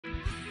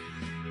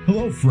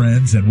Hello,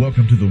 friends, and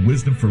welcome to the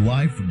Wisdom for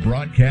Life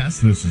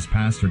broadcast. This is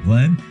Pastor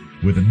Glenn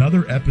with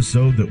another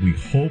episode that we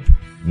hope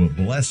will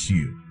bless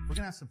you. We're going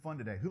to have some fun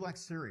today. Who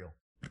likes cereal?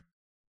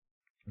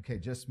 Okay,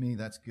 just me.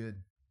 That's good.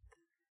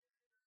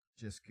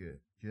 Just good.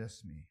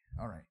 Just me.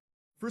 All right.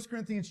 1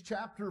 Corinthians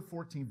chapter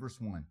 14,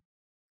 verse 1.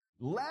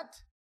 Let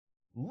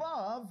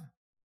love...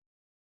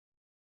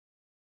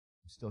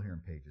 I'm still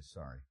hearing pages,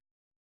 sorry.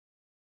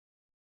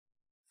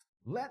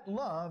 Let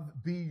love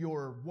be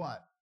your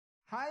what?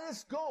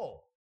 Highest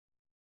goal.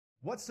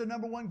 What's the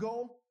number one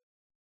goal?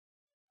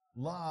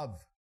 Love.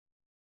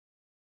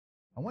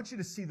 I want you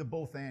to see the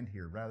both and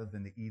here rather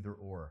than the either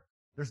or.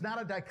 There's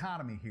not a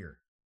dichotomy here.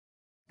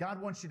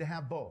 God wants you to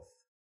have both.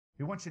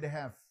 He wants you to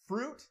have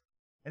fruit,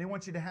 and He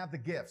wants you to have the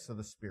gifts of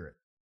the Spirit.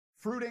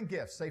 Fruit and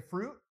gifts. Say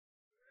fruit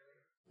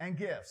and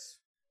gifts.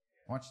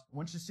 I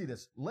want you to see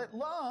this. Let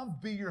love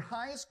be your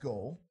highest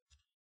goal,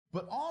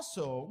 but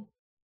also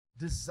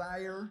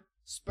desire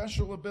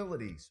special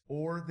abilities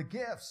or the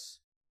gifts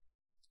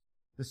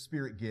the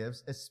Spirit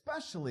gives,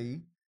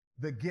 especially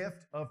the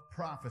gift of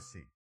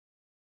prophecy.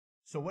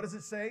 So what does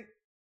it say?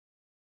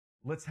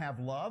 Let's have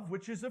love,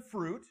 which is a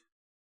fruit.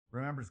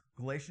 Remember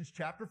Galatians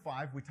chapter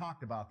 5, we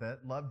talked about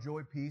that. Love,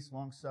 joy, peace,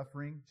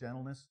 long-suffering,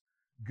 gentleness,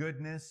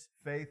 goodness,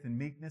 faith, and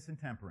meekness, and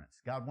temperance.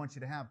 God wants you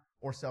to have,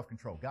 or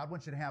self-control. God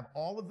wants you to have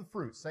all of the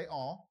fruit. Say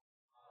all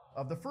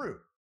of the fruit.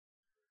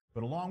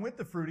 But along with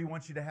the fruit, He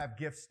wants you to have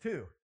gifts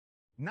too.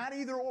 Not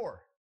either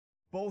or,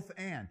 both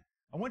and.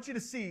 I want you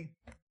to see,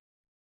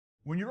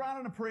 when you're out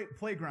on a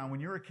playground,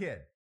 when you're a kid,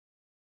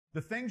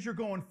 the things you're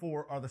going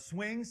for are the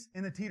swings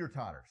and the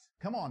teeter-totters.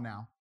 Come on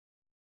now.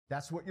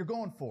 That's what you're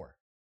going for.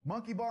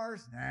 Monkey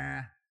bars?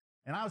 Nah.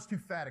 And I was too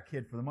fat a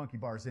kid for the monkey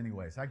bars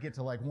anyways. I get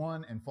to like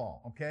one and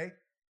fall, okay?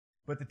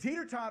 But the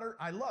teeter-totter,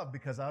 I love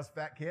because I was a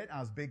fat kid,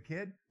 I was a big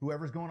kid.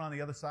 Whoever's going on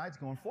the other side's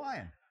going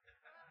flying.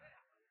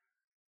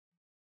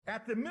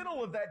 At the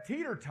middle of that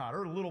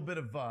teeter-totter, a little bit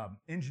of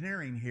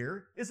engineering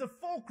here, is a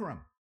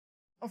fulcrum.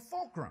 A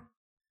fulcrum.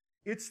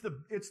 It's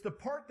the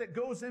part that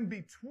goes in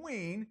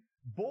between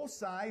both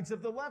sides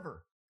of the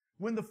lever.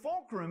 When the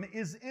fulcrum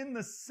is in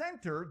the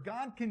center,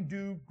 God can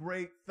do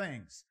great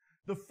things.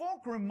 The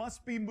fulcrum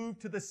must be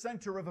moved to the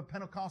center of a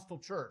Pentecostal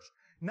church.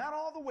 Not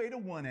all the way to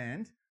one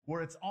end,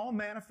 where it's all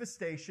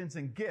manifestations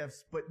and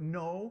gifts, but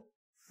no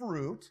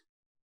fruit.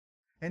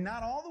 And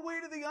not all the way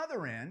to the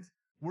other end,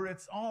 where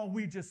it's all,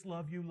 we just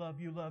love you,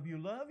 love you, love you,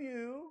 love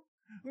you.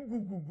 Goo,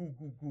 goo, goo, goo,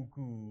 goo, goo,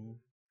 goo.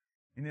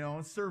 You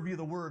know, serve you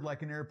the word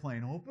like an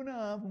airplane. Open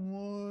up.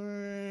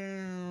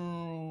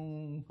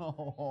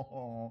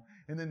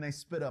 And then they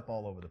spit up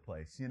all over the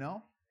place, you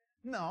know?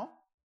 No,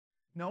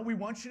 we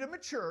want you to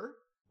mature.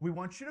 We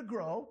want you to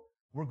grow.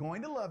 We're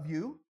going to love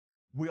you.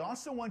 We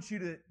also want you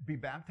to be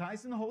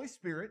baptized in the Holy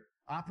Spirit,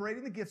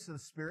 operating the gifts of the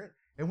Spirit,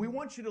 and we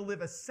want you to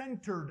live a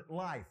centered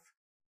life,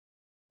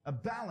 a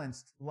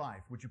balanced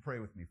life. Would you pray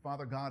with me?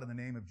 Father God, in the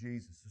name of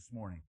Jesus this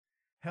morning,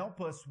 help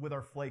us with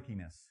our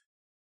flakiness.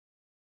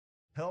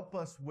 Help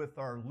us with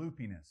our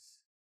loopiness.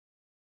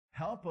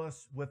 Help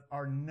us with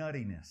our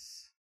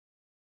nuttiness.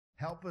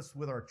 Help us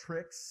with our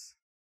tricks.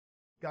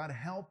 God,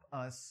 help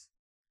us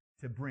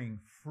to bring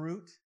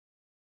fruit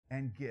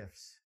and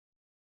gifts.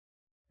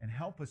 And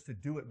help us to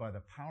do it by the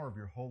power of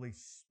your Holy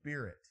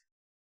Spirit.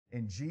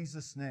 In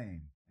Jesus'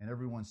 name. And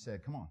everyone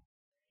said, come on.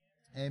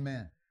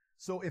 Amen.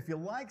 So if you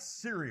like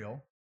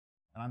cereal,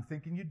 and I'm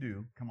thinking you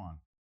do, come on.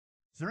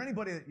 Is there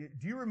anybody,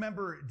 do you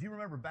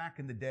remember back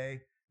in the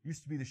day,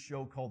 used to be the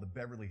show called the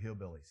Beverly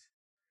Hillbillies.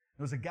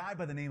 There was a guy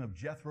by the name of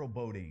Jethro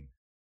Bodine.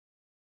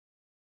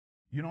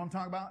 You know what I'm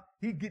talking about?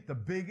 He'd get the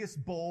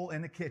biggest bowl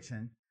in the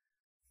kitchen.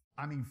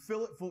 I mean,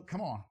 fill it full.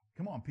 Come on,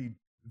 Pete.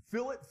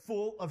 Fill it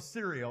full of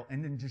cereal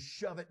and then just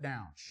shove it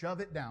down,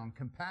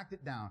 compact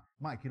it down.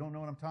 Mike, you don't know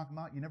what I'm talking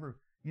about? You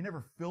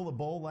never fill the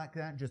bowl like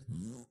that and just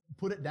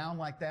put it down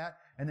like that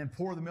and then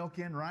pour the milk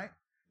in, right?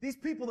 These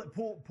people that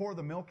pour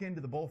the milk into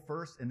the bowl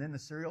first and then the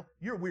cereal,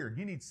 you're weird.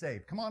 You need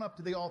saved. Come on up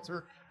to the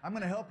altar. I'm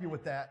going to help you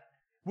with that.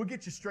 We'll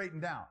get you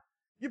straightened out.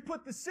 You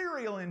put the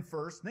cereal in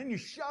first, then you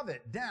shove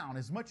it down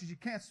as much as you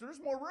can so there's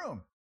more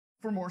room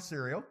for more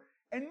cereal.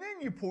 And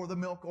then you pour the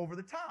milk over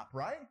the top,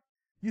 right?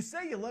 You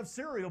say you love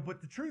cereal,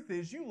 but the truth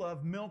is you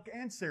love milk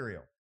and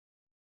cereal.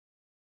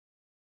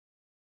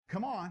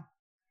 Come on.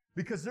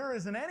 Because there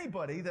isn't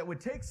anybody that would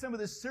take some of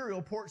this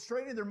cereal, pour it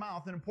straight in their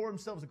mouth, and pour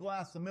themselves a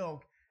glass of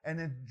milk and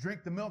then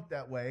drink the milk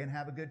that way and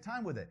have a good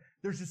time with it.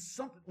 There's just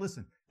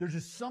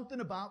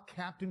something about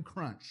Captain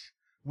Crunch.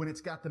 When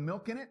it's got the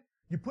milk in it,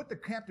 you put the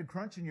Captain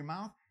Crunch in your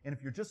mouth, and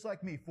if you're just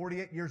like me,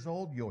 48 years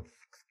old,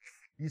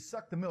 you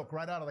suck the milk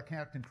right out of the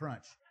Captain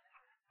Crunch.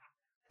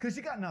 Because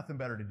you got nothing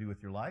better to do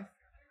with your life.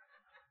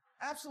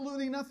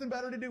 Absolutely nothing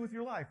better to do with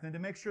your life than to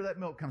make sure that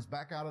milk comes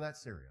back out of that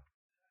cereal.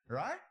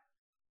 Right?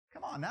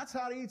 Come on, that's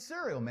how to eat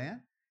cereal,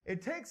 man.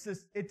 It takes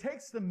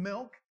the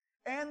milk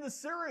and the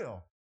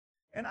cereal.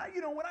 And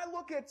when I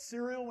look at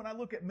cereal, when I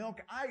look at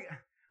milk,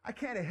 I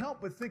can't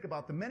help but think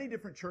about the many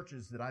different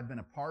churches that I've been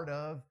a part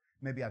of,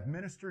 maybe I've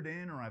ministered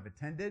in or I've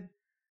attended.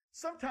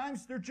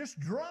 Sometimes they're just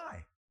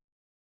dry.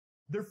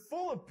 They're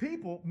full of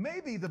people.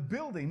 Maybe the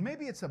building,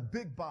 maybe it's a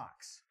big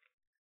box.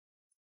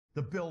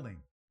 The building.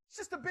 It's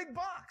just a big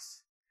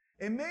box.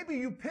 And maybe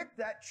you picked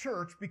that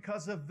church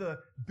because of the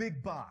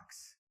big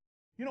box.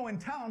 You know, in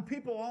town,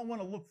 people all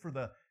want to look for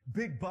the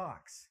big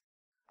box.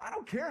 I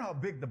don't care how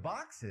big the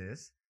box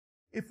is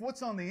if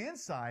what's on the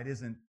inside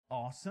isn't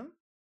awesome.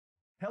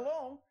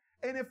 Hello?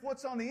 And if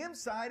what's on the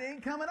inside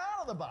ain't coming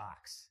out of the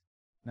box.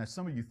 Now,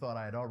 some of you thought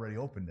I had already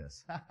opened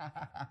this.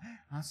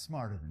 I'm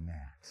smarter than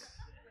that.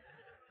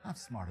 I'm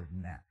smarter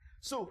than that.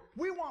 So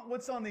we want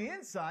what's on the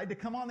inside to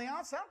come on the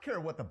outside. I don't care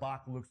what the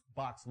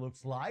box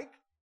looks like.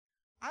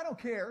 I don't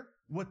care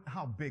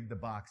how big the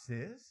box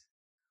is.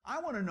 I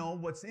want to know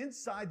what's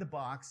inside the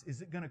box.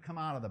 Is it going to come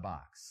out of the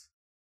box?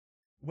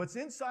 What's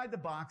inside the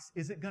box,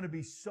 is it going to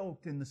be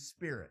soaked in the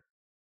Spirit?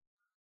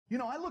 You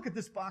know, I look at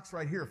this box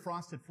right here,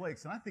 Frosted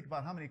Flakes, and I think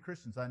about how many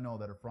Christians I know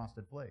that are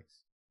Frosted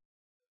Flakes.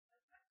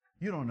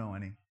 You don't know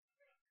any.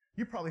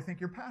 You probably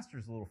think your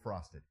pastor's a little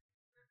frosted.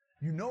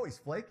 You know he's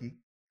flaky.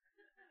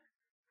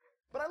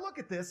 But I look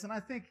at this and I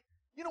think,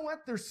 you know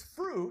what? There's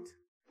fruit.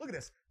 Look at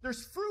this.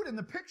 There's fruit in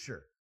the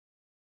picture.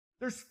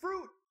 There's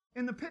fruit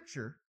in the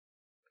picture,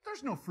 but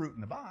there's no fruit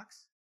in the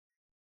box.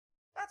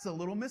 That's a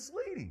little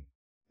misleading,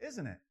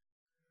 isn't it?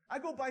 I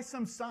go by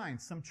some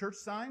signs, some church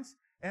signs,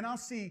 and I'll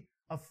see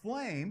a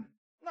flame.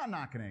 I'm not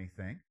knocking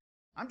anything.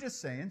 I'm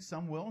just saying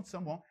some will and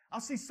some won't.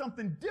 I'll see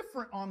something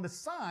different on the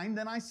sign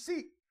than I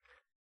see.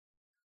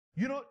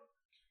 You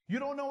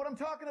don't know what I'm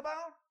talking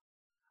about?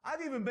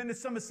 I've even been to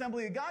some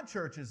Assembly of God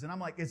churches, and I'm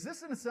like, is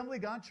this an Assembly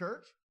of God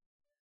church?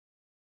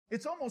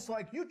 It's almost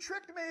like, you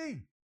tricked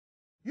me.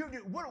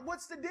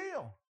 What's the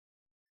deal?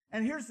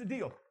 And here's the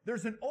deal.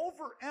 There's an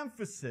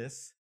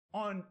overemphasis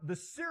on the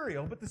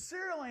cereal, but the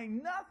cereal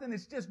ain't nothing.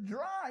 It's just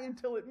dry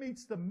until it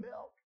meets the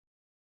milk.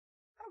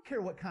 I don't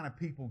care what kind of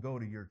people go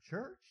to your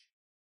church.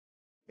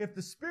 If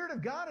the Spirit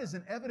of God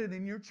isn't evident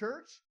in your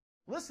church,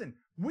 listen,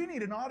 we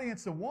need an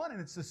audience of one,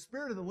 and it's the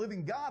Spirit of the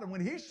living God. And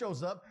when He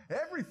shows up,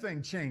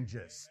 everything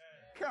changes.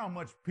 I don't care how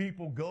much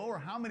people go or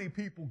how many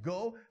people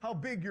go, how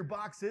big your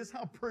box is,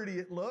 how pretty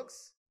it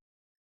looks.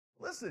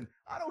 Listen,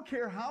 I don't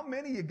care how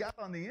many you got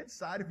on the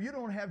inside. If you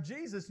don't have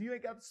Jesus and you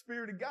ain't got the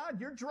Spirit of God,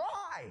 you're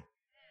dry.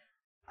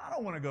 I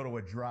don't want to go to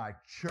a dry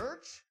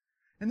church.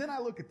 And then I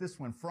look at this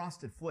one,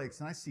 Frosted Flakes,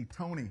 and I see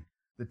Tony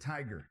the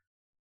tiger.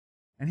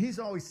 And he's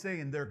always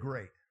saying they're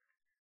great.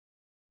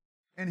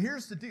 And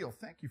here's the deal.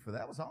 Thank you for that.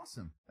 That was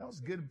awesome. That was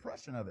a good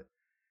impression of it.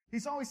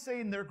 He's always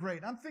saying they're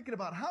great. I'm thinking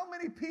about how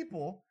many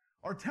people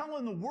are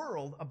telling the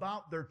world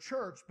about their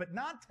church, but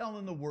not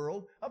telling the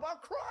world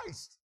about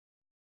Christ.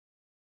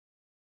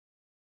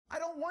 I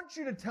don't want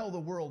you to tell the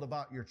world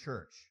about your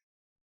church.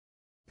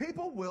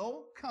 People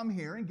will come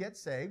here and get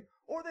saved,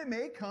 or they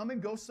may come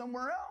and go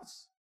somewhere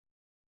else.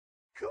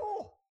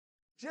 Cool.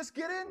 Just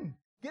get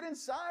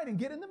inside and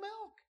get in the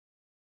milk.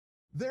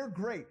 They're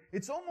great.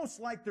 It's almost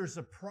like there's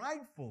a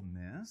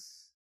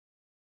pridefulness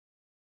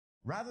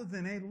rather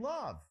than a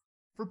love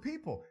for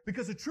people.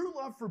 Because a true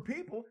love for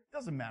people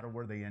doesn't matter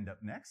where they end up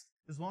next,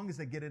 as long as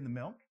they get in the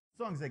milk,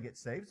 as long as they get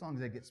saved, as long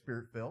as they get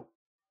Spirit-filled.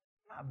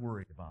 I'm not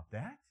worried about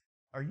that.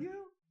 Are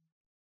you?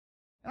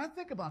 And I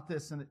think about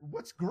this, and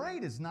what's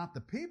great is not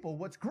the people.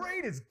 What's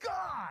great is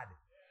God.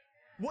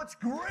 What's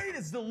great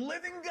is the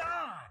living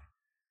God.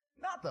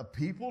 Not the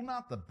people,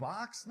 not the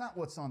box, not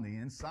what's on the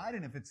inside.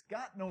 And if it's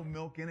got no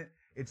milk in it,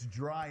 it's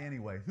dry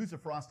anyway. Who's a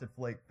Frosted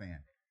Flake fan?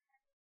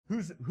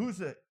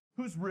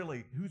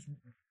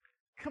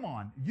 Come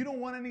on, you don't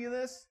want any of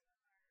this?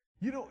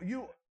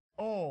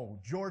 Oh,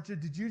 Georgia,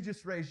 did you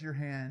just raise your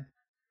hand?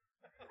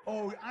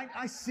 Oh,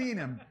 I seen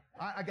him.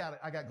 I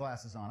got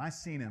glasses on. I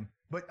seen him.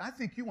 But I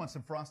think you want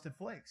some Frosted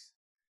Flakes.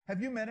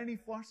 Have you met any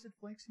Frosted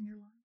Flakes in your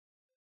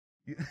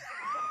life?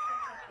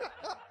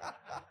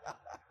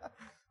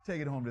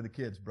 Take it home to the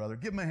kids, brother.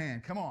 Give them a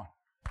hand. Come on.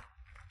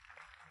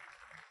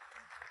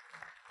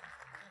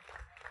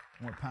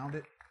 Want to pound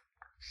it?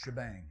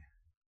 Shebang.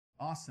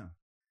 Awesome.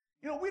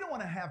 You know, we don't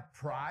want to have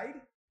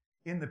pride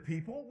in the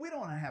people. We don't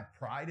want to have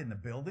pride in the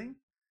building.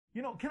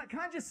 You know, can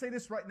I just say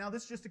this right now?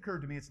 This just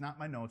occurred to me. It's not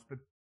my notes, but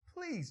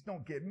please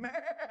don't get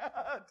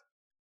mad.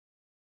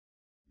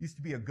 Used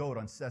to be a goat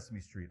on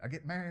Sesame Street. I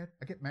get mad.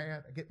 I get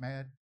mad. I get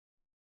mad.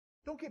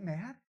 Don't get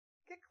mad.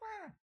 Get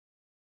glad.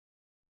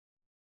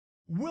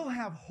 We'll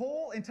have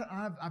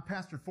I've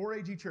pastored 4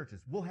 AG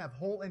churches. We'll have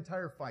whole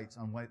entire fights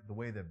on the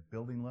way the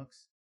building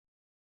looks,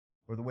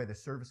 or the way the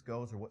service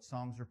goes, or what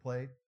songs are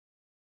played.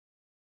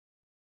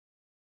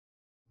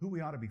 Who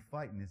we ought to be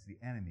fighting is the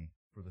enemy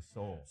for the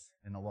souls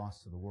and the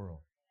lost of the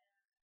world,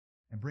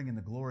 and bringing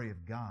the glory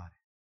of God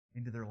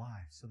into their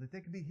lives so that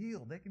they can be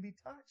healed, they can be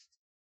touched.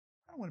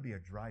 I don't want to be a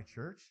dry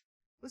church.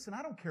 Listen,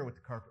 I don't care what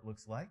the carpet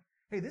looks like.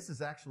 Hey, this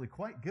is actually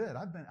quite good.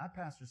 I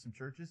pastored some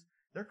churches.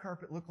 Their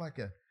carpet looked like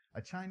a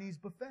Chinese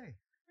buffet.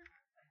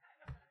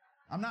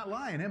 I'm not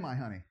lying, am I,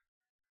 honey?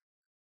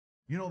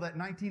 You know that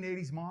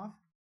 1980s mauve?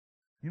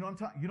 You know what I'm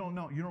talking? You don't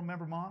know? You don't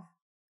remember mauve?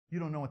 You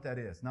don't know what that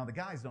is. Now, the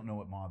guys don't know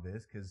what mauve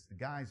is because the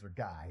guys are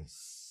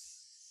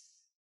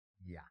guys.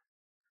 Yeah.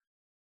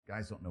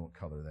 Guys don't know what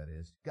color that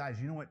is. Guys,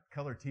 you know what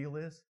color teal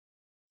is?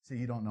 See,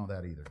 you don't know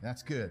that either.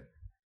 That's good.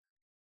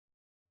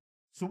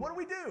 So what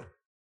do?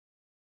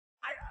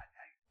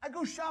 I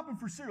go shopping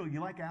for cereal.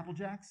 You like Apple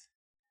Jacks?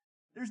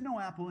 There's no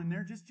apple in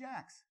there, just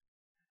Jacks.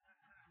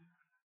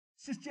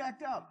 It's just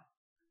jacked up.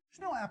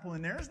 There's no apple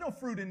in there. There's no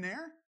fruit in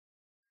there.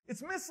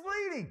 It's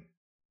misleading.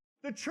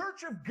 The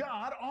church of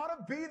God ought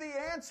to be the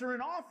answer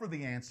and offer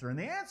the answer. And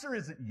the answer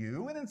isn't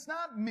you, and it's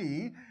not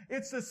me.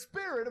 It's the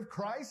Spirit of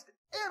Christ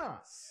in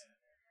us.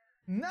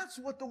 And that's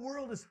what the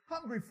world is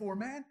hungry for,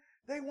 man.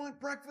 They want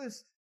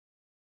breakfast.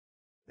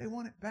 They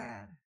want it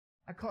bad.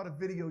 I caught a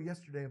video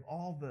yesterday of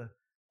all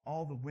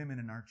the women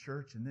in our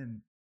church and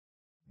then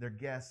their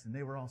guests, and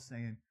they were all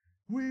saying,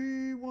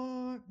 we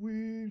want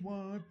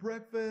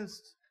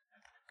breakfast.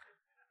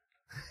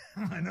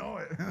 I know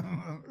it.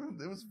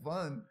 It was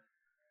fun.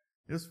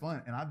 It was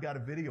fun. And I've got a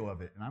video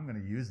of it, and I'm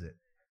going to use it.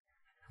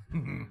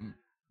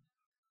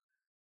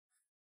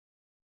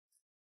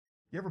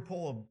 You ever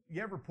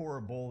pour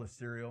a bowl of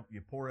cereal,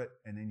 you pour it,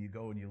 and then you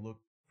go and you look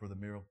for the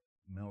milk,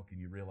 and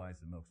you realize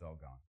the milk's all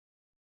gone.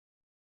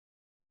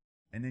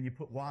 And then you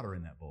put water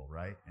in that bowl,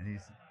 right? And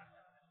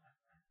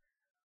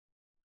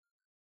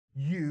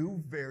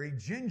you very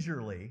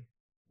gingerly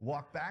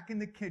walk back in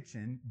the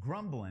kitchen,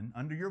 grumbling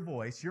under your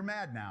voice, you're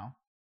mad now,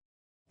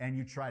 and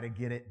you try to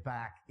get it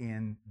back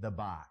in the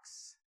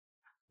box.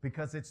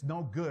 Because it's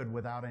no good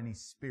without any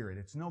spirit.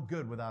 It's no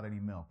good without any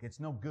milk. It's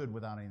no good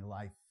without any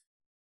life.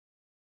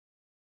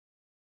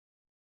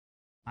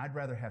 I'd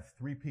rather have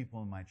 3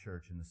 people in my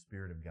church in the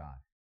Spirit of God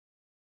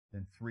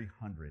than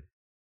 300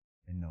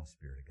 in no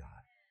Spirit of God.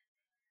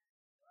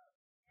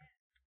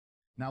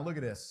 Now look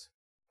at this.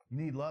 You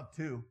need love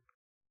too.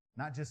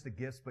 Not just the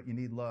gifts, but you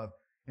need love.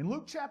 In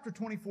Luke chapter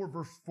 24,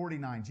 verse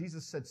 49,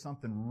 Jesus said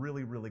something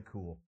really, really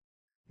cool.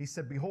 He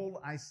said,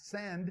 behold, I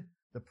send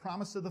the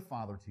promise of the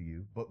Father to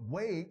you, but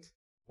wait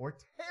or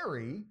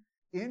tarry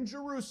in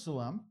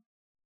Jerusalem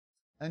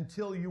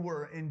until you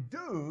were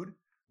endued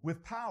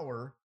with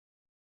power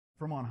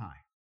from on high.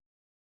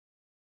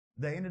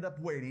 They ended up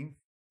waiting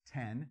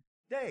 10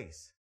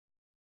 days.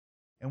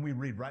 And we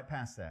read right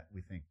past that.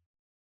 We think,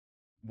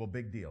 well,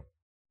 big deal.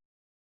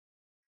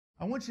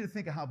 I want you to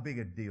think of how big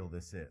a deal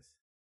this is.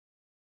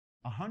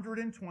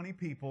 120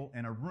 people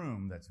in a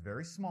room that's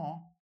very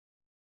small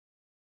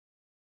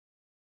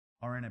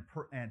are in a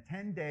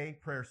 10-day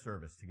prayer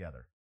service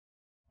together.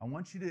 I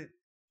want you to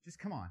just,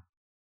 come on.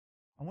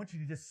 I want you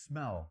to just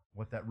smell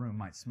what that room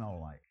might smell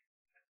like.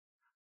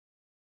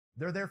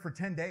 They're there for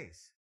 10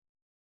 days.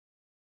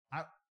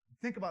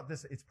 Think about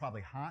this. It's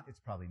probably hot. It's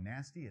probably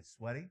nasty. It's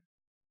sweaty.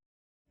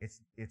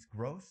 It's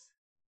gross.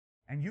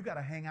 And you got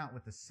to hang out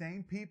with the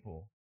same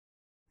people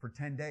for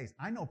 10 days.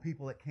 I know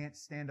people that can't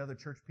stand other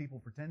church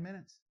people for 10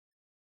 minutes.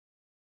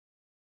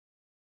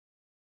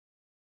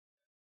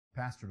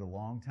 Pastored a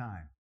long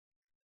time.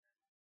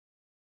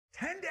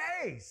 10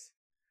 days!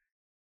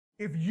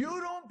 If you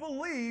don't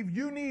believe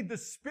you need the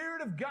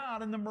Spirit of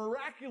God and the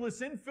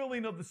miraculous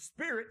infilling of the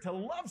Spirit to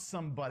love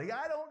somebody,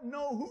 I don't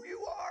know who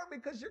you are,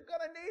 because you're going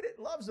to need it.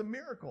 Love's a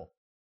miracle.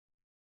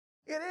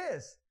 It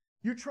is.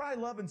 You try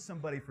loving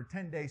somebody for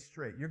 10 days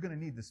straight, you're going to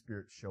need the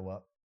Spirit to show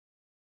up.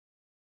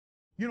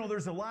 You know,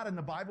 there's a lot in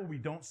the Bible we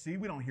don't see.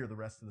 We don't hear the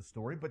rest of the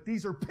story, but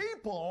these are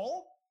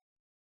people,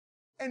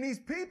 and these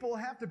people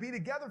have to be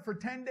together for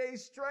 10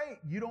 days straight.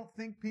 You don't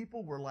think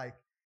people were like,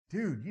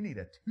 dude, you need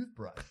a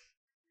toothbrush.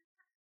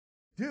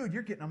 Dude,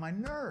 you're getting on my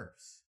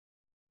nerves.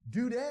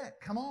 Dudette,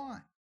 come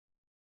on.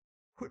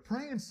 Quit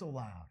praying so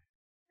loud.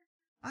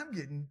 I'm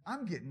getting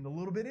a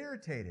little bit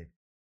irritated.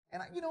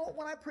 And you know what?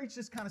 When I preach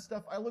this kind of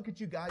stuff, I look at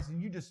you guys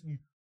and you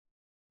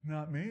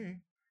not me.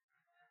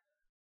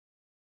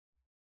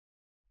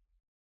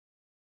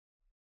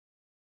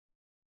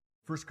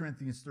 First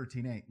Corinthians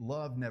 13:8,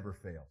 love never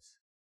fails.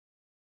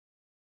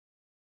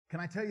 Can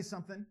I tell you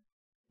something?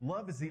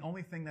 Love is the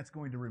only thing that's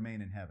going to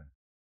remain in heaven.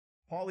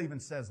 Paul even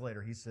says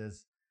later, he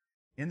says,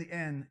 in the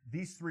end,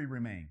 these 3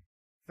 remain.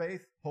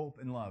 Faith, hope,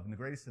 and love. And the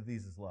greatest of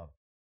these is love.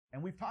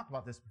 And we've talked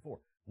about this before.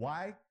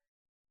 Why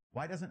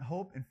doesn't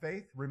hope and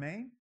faith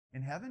remain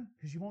in heaven?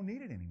 Because you won't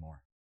need it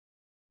anymore.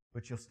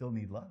 But you'll still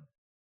need love.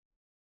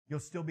 You'll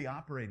still be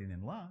operating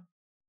in love.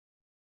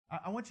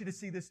 I want you to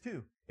see this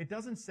too. It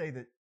doesn't say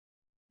that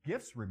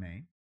gifts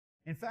remain.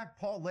 In fact,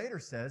 Paul later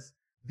says,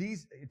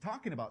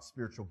 talking about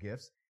spiritual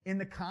gifts, in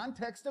the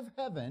context of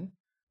heaven,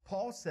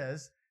 Paul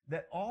says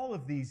that all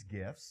of these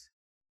gifts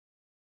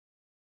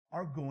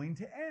are going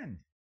to end.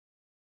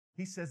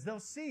 He says they'll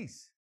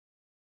cease.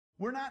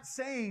 We're not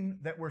saying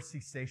that we're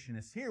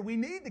cessationists here. We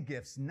need the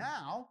gifts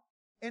now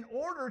in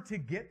order to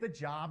get the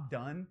job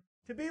done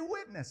to be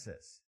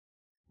witnesses.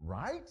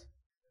 Right?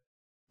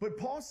 But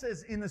Paul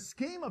says in the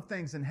scheme of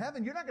things in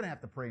heaven, you're not going to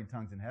have to pray in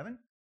tongues in heaven,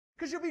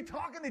 because you'll be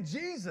talking to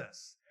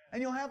Jesus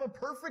and you'll have a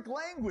perfect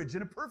language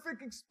and a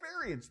perfect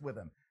experience with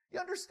Him. You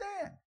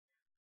understand?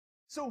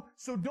 So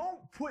don't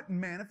put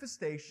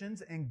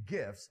manifestations and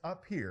gifts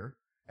up here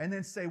and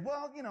then say,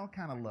 well, you know,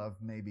 kind of love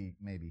maybe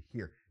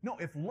here. No,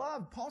 if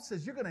love, Paul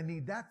says you're going to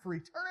need that for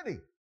eternity.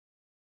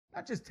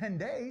 Not just 10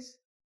 days.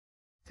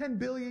 10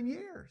 billion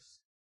years.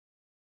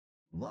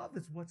 Love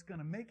is what's going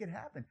to make it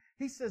happen.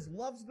 He says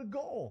love's the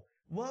goal.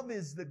 Love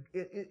is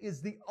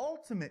the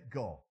ultimate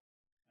goal.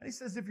 And he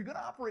says if you're going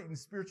to operate in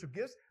spiritual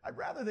gifts, I'd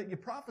rather that you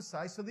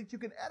prophesy so that you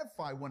can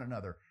edify one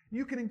another.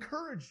 You can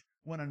encourage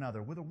one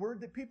another with a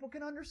word that people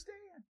can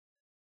understand.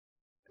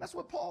 That's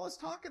what Paul is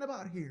talking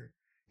about here.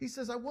 He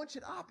says, I want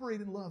you to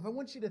operate in love. I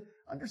want you to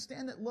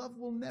understand that love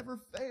will never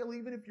fail,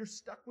 even if you're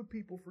stuck with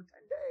people for 10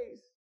 days.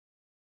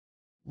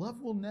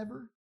 Love will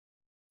never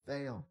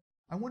fail.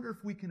 I wonder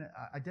if we can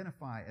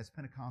identify as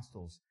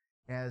Pentecostals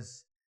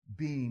as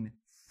being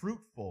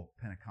fruitful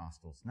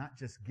Pentecostals, not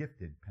just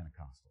gifted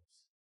Pentecostals.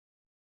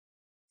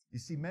 You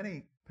see,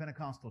 many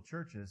Pentecostal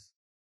churches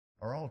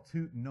are all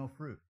toot and no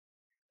fruit.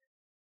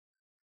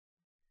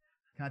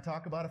 Can I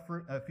talk about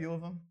a few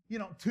of them? You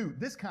know, toot,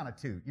 this kind of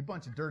toot. You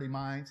bunch of dirty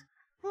minds.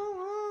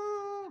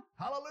 Woo-hoo,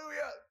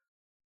 hallelujah.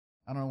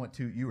 I don't know what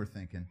toot you were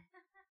thinking.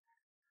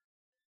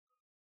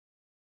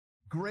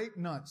 Grape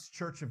Nuts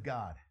Church of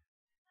God.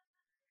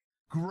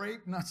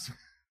 Grape Nuts.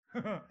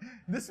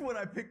 This is what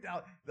I picked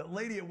out. The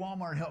lady at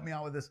Walmart helped me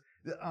out with this.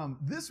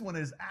 This one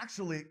is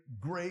actually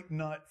grape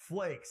nut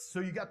flakes.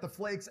 So you got the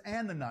flakes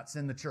and the nuts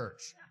in the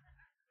church.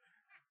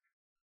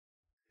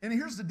 And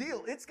here's the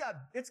deal. It's got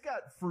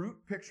fruit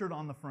pictured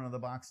on the front of the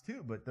box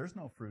too, but there's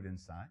no fruit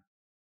inside.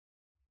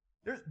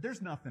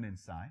 There's nothing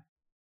inside.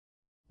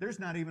 There's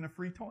not even a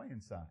free toy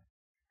inside.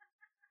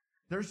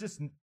 There's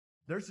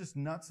just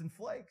nuts and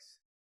flakes.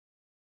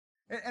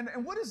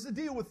 And what is the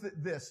deal with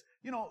this?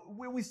 You know,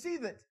 when we see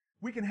that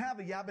we can have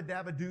a yabba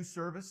dabba do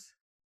service,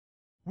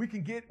 we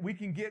can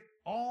get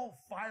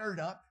all fired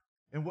up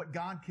in what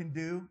God can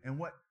do and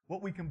what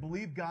we can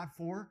believe God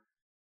for.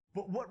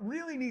 But what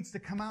really needs to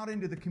come out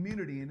into the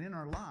community and in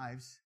our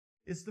lives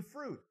is the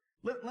fruit.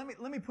 Let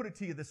me put it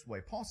to you this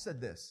way. Paul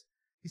said this.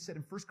 He said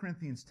in 1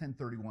 Corinthians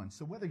 10:31,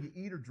 so whether you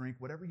eat or drink,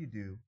 whatever you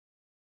do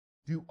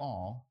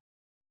all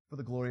for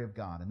the glory of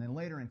God. And then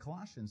later in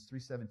Colossians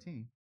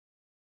 3:17,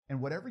 and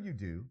whatever you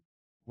do,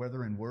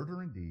 whether in word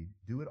or in deed,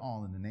 do it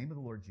all in the name of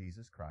the Lord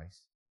Jesus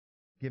Christ,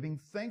 giving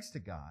thanks to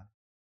God,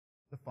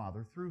 the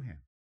Father, through him.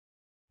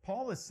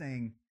 Paul is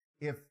saying,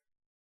 if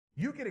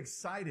you get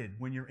excited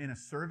when you're in a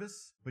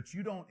service, but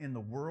you don't in the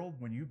world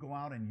when you go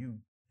out and you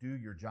do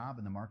your job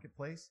in the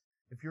marketplace,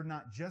 if you're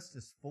not just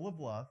as full of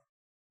love,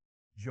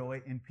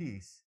 joy, and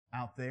peace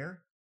out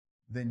there,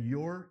 then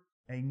you're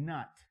a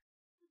nut.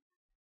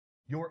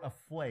 You're a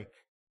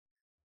flake.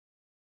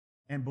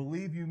 And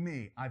believe you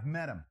me, I've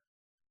met them.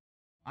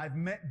 I've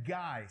met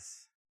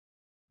guys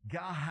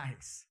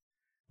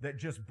that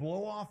just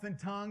blow off in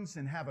tongues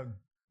and have a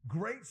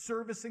great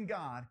service in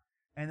God,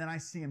 and then I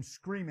see them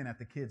screaming at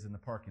the kids in the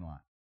parking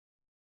lot.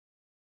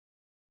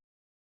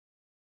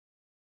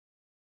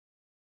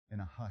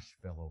 And a hush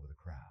fell over the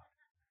crowd.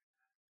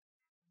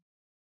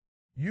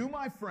 You,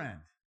 my friend,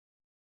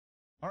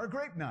 are a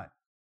grape nut.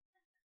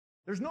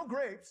 There's no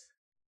grapes.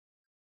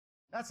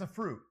 That's a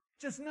fruit.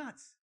 Just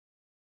nuts.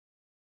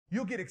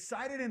 You'll get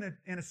excited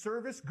in a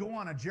service, go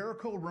on a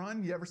Jericho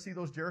run. You ever see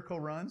those Jericho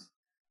runs?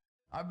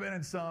 I've been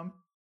in some.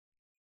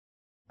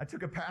 I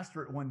took a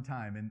pastor at one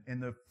time,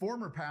 and the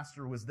former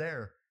pastor was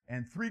there,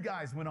 and 3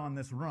 guys went on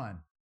this run.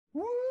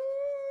 Woo!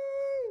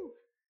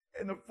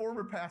 And the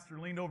former pastor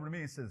leaned over to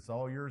me and said, it's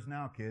all yours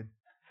now, kid.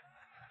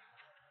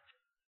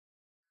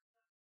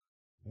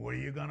 What are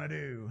you going to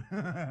do?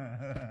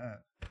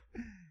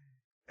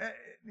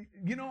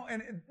 You know,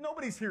 and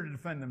nobody's here to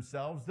defend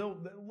themselves.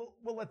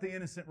 We'll let the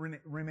innocent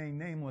remain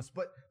nameless.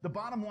 But the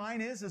bottom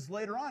line is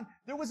later on,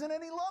 there wasn't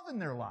any love in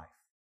their life.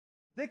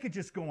 They could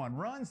just go on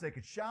runs. They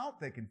could shout.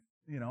 They could,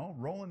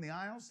 roll in the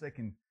aisles. They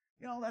can,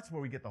 that's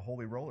where we get the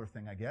holy roller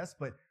thing, I guess.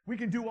 But we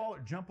can do all,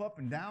 jump up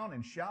and down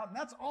and shout. And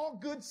that's all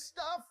good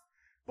stuff.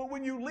 But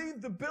when you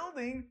leave the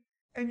building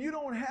and you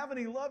don't have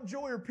any love,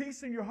 joy, or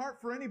peace in your heart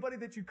for anybody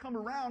that you come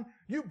around,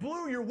 you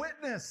blew your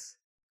witness.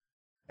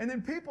 And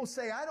then people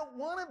say, I don't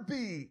want to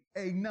be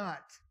a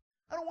nut.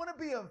 I don't want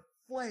to be a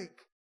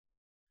flake.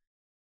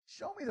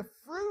 Show me the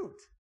fruit.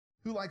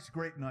 Who likes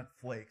grape nut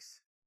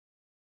flakes?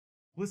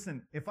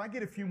 Listen, if I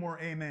get a few more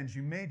amens,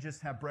 you may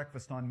just have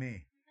breakfast on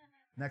me.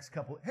 Next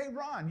couple. Hey,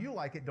 Ron, you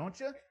like it, don't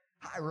you?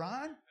 Hi,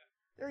 Ron.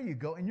 There you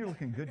go. And you're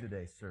looking good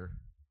today, sir.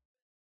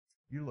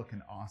 You're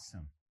looking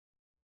awesome.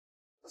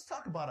 Let's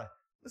talk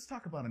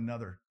about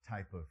another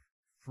type of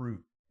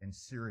fruit and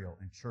cereal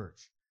in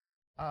church.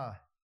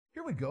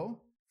 Here we go.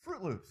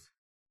 Fruit Loops.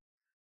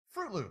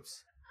 Fruit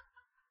Loops.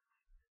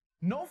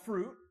 No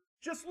fruit,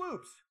 just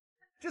loops.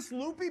 Just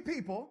loopy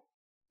people.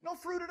 No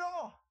fruit at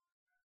all.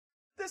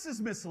 This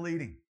is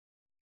misleading.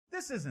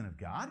 This isn't of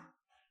God.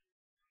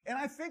 And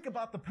I think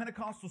about the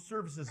Pentecostal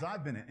services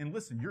I've been in. And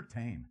listen, you're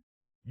tame.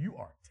 You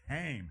are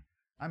tame.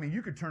 I mean,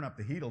 you could turn up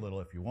the heat a little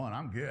if you want.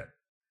 I'm good.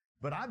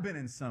 But I've been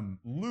in some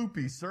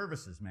loopy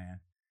services, man.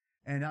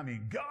 And I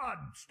mean, God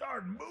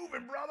started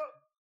moving, brother.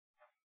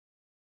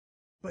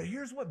 But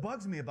here's what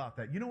bugs me about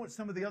that. You know what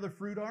some of the other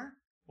fruit are?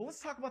 Well,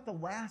 let's talk about the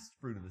last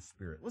fruit of the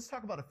Spirit. Let's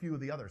talk about a few of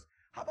the others.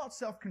 How about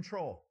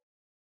self-control?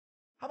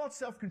 How about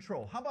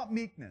self-control? How about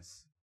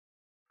meekness?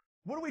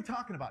 What are we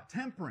talking about?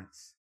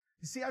 Temperance.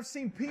 You see, I've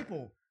seen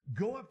people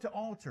go up to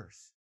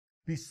altars,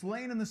 be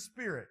slain in the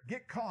Spirit,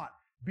 get caught,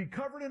 be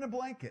covered in a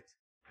blanket.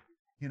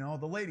 You know,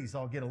 the ladies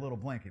all get a little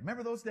blanket.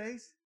 Remember those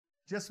days?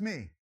 Just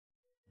me.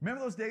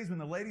 Remember those days when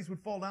the ladies would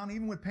fall down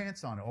even with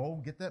pants on?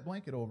 Oh, get that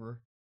blanket over her.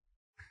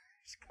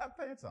 She's got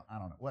pants on. I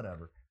don't know.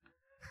 Whatever.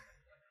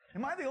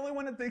 Am I the only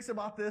one that thinks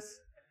about this?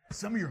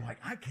 Some of you are like,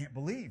 I can't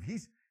believe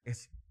he's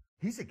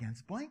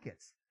against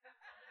blankets.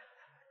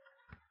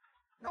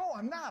 No,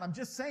 I'm not. I'm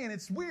just saying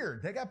it's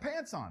weird. They got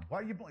pants on. Why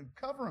are you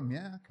cover them?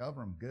 Yeah,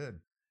 cover them. Good.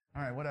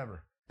 All right,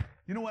 whatever.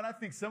 You know what? I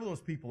think some of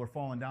those people are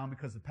falling down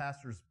because the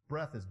pastor's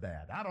breath is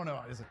bad. I don't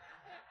know. Is it?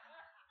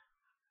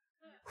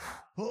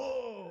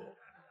 Oh.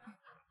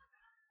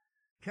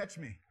 Catch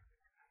me.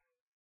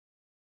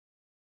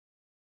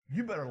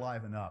 You better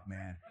liven up,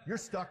 man. You're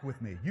stuck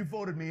with me. You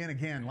voted me in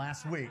again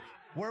last week.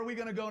 Where are we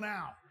going to go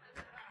now?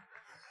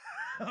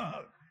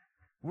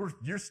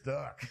 You're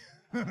stuck.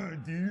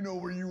 Do you know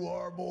where you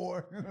are,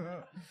 boy?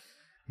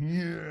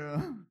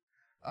 Yeah.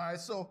 All right,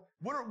 so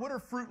what are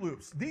Fruit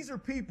Loops? These are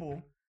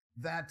people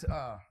that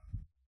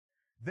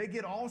they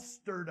get all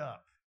stirred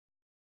up.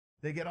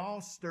 They get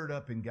all stirred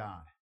up in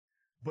God.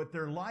 But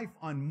their life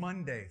on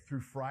Monday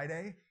through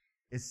Friday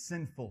is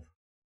sinful.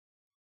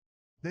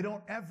 They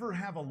don't ever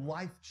have a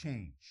life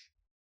change.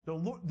 The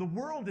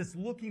world is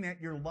looking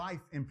at your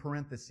life in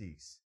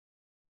parentheses.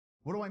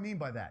 What do I mean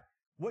by that?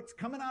 What's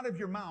coming out of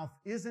your mouth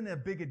isn't as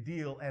big a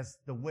deal as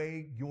the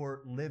way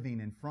you're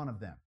living in front of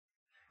them.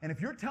 And if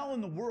you're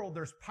telling the world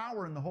there's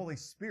power in the Holy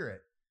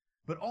Spirit,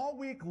 but all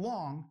week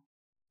long,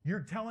 you're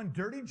telling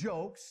dirty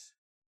jokes,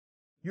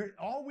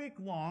 all week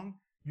long,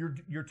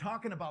 you're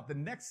talking about the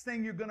next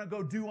thing you're going to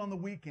go do on the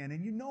weekend,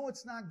 and you know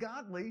it's not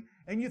godly,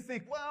 and you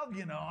think, well,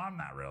 you know, I'm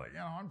not really, you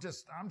know, I'm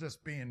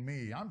just being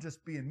me. I'm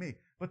just being me.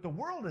 But the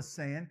world is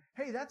saying,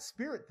 hey, that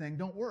spirit thing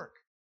don't work.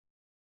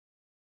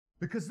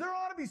 Because there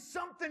ought to be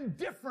something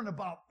different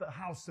about the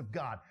house of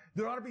God.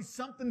 There ought to be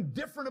something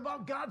different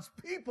about God's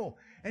people.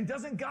 And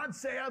doesn't God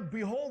say,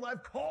 behold,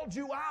 I've called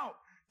you out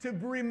to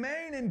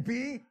remain and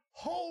be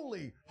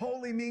holy.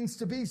 Holy means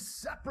to be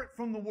separate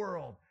from the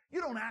world. You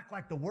don't act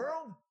like the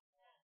world.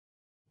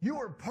 You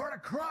are part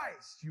of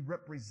Christ. You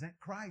represent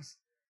Christ.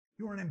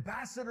 You are an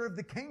ambassador of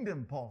the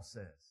kingdom, Paul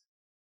says.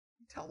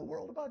 You tell the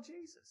world about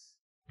Jesus.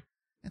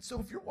 And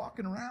so if you're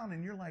walking around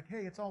and you're like,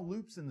 hey, it's all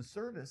loops in the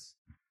service.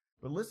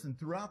 But listen,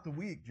 throughout the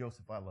week,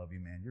 Joseph, I love you,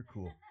 man. You're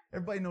cool.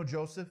 Everybody know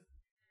Joseph?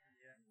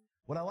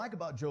 What I like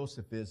about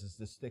Joseph is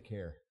this thick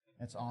hair.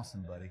 That's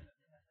awesome, buddy.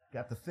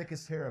 Got the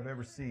thickest hair I've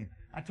ever seen.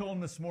 I told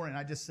him this morning,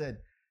 I just said,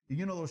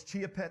 you know those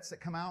chia pets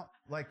that come out?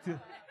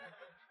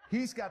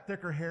 He's got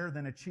thicker hair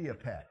than a chia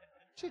pet.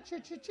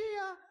 Chia.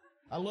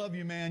 I love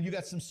you, man. You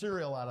got some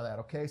cereal out of that,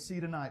 okay? See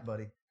you tonight,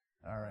 buddy.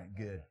 All right,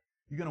 good.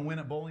 You going to win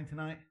at bowling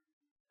tonight?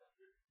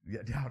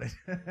 Yeah, doubt it.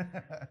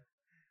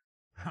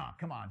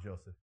 Come on,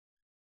 Joseph.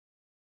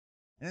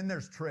 And then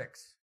there's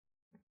tricks.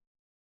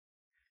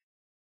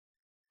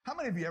 How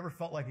many of you ever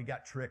felt like you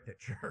got tricked at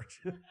church?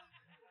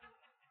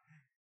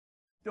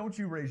 Don't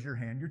you raise your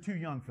hand. You're too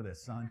young for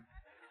this, son.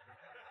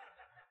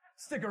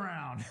 Stick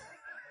around.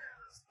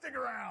 Stick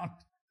around.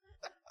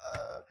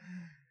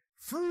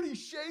 Fruity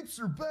shapes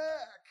are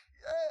back.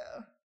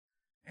 Yeah.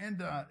 And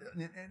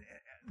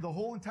the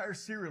whole entire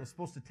cereal is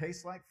supposed to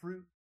taste like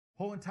fruit.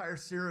 Whole entire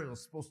cereal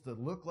is supposed to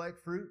look like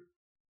fruit.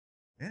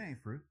 It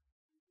ain't fruit.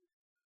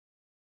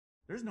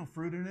 There's no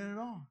fruit in it at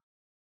all.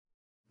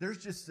 There's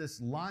just this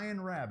lying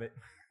rabbit.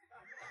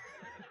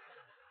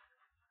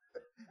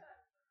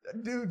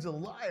 That dude's a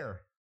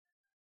liar.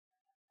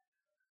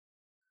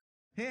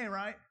 He ain't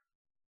right.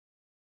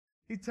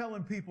 He's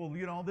telling people,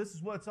 you know, this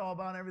is what it's all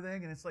about and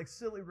everything, and it's like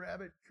silly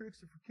rabbit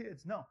tricks are for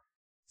kids. No.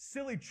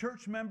 Silly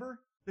church member,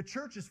 the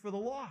church is for the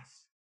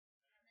lost.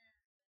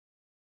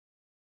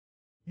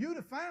 You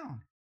the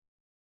found.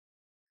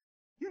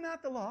 You're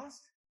not the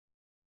lost.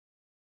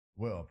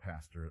 Well,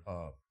 Pastor,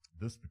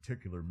 this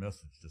particular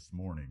message this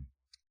morning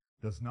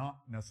does not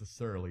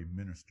necessarily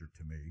minister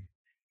to me.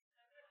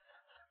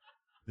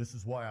 This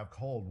is why I've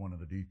called one of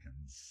the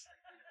deacons.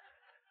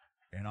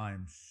 And I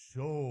am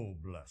so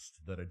blessed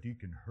that a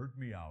deacon heard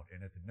me out,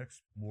 and at the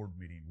next board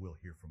meeting, we'll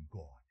hear from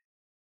God.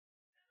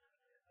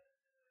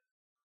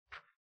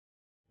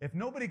 If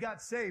nobody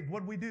got saved,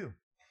 what'd we do?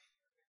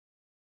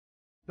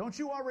 Don't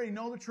you already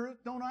know the truth?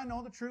 Don't I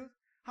know the truth?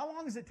 How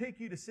long does it take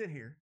you to sit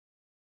here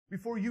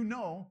before you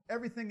know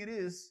everything it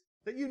is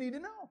that you need to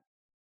know?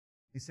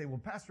 You say,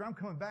 well, Pastor, I'm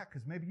coming back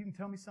because maybe you can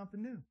tell me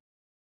something new.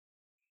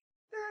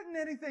 There isn't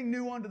anything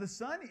new under the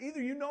sun.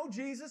 Either you know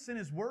Jesus and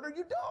His Word or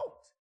you don't.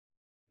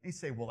 You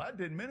say, well, that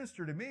didn't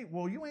minister to me.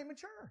 Well, you ain't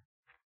mature.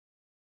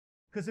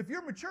 Because if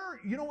you're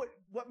mature, you know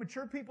what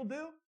mature people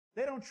do?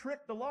 They don't trick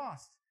the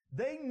lost.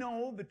 They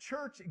know the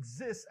church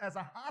exists as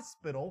a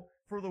hospital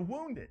for the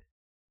wounded.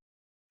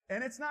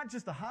 And it's not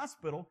just a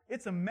hospital,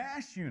 it's a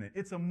MASH unit.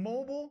 It's a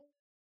mobile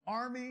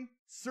army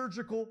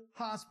surgical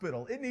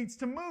hospital. It needs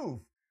to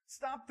move.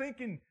 Stop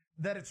thinking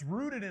that it's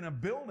rooted in a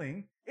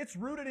building. It's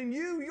rooted in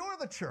you. You're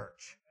the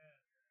church.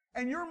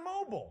 And you're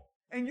mobile.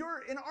 And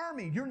you're an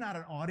army. You're not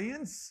an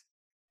audience.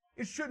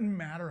 It shouldn't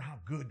matter how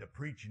good the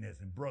preaching is.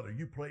 And brother,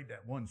 you played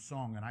that one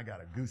song and I got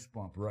a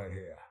goosebump right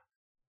here.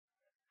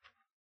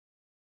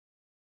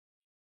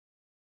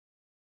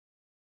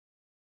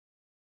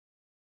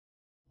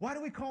 Why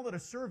do we call it a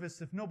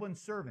service if no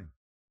one's serving?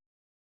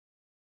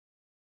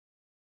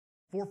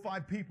 4 or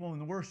 5 people in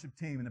the worship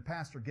team and the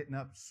pastor getting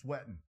up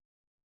sweating.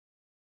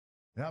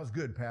 That was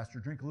good, Pastor.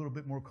 Drink a little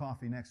bit more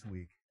coffee next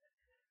week.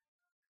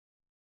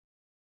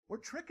 We're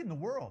tricking the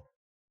world.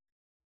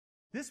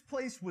 This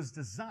place was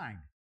designed.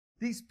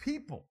 These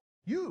people,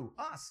 you,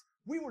 us,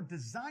 we were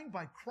designed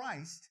by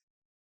Christ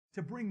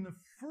to bring the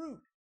fruit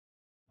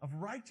of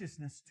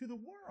righteousness to the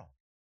world.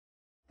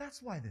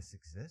 That's why this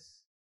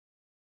exists.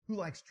 Who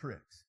likes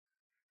tricks?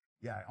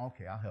 Yeah,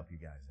 okay, I'll help you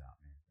guys out,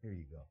 man. Here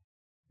you go.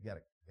 You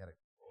gotta,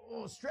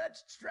 oh, stretch.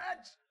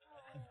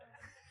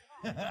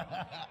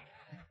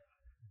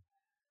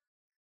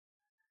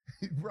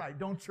 Right,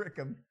 don't trick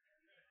them.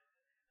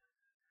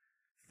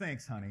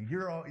 Thanks, honey.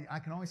 I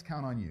can always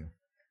count on you.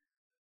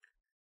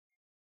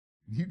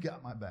 You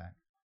got my back.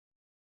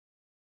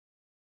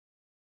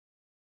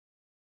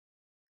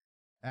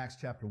 Acts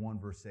chapter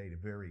 1, verse 8, a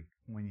very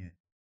poignant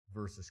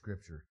verse of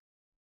Scripture.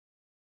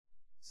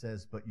 It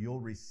says, but you'll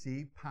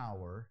receive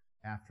power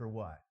after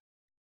what?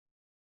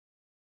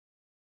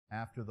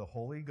 After the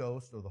Holy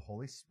Ghost or the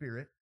Holy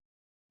Spirit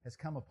has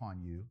come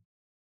upon you,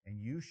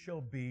 and you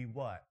shall be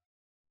what?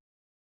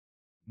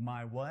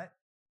 My what?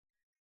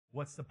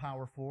 What's the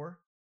power for?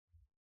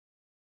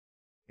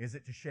 Is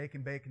it to shake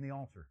and bake in the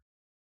altar?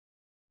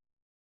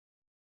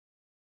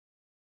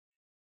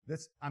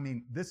 This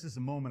is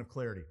a moment of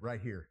clarity right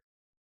here.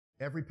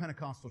 Every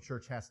Pentecostal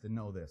church has to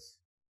know this.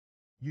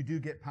 You do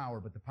get power,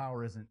 but the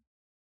power isn't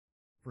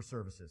for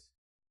services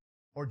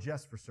or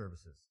just for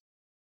services.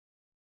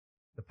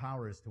 The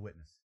power is to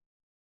witness.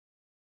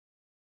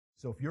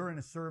 So if you're in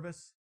a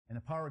service and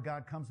the power of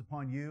God comes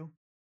upon you,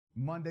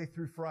 Monday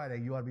through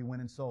Friday, you ought to be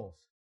winning souls.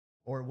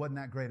 Or it wasn't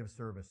that great of a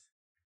service.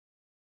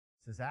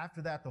 It says,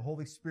 after that, the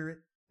Holy Spirit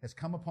has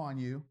come upon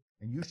you,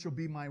 and you shall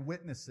be my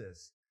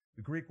witnesses.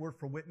 The Greek word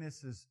for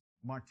witness is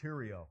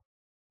martyrio.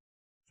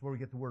 That's where we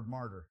get the word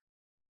martyr.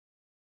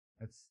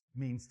 That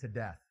means to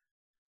death.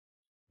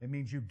 It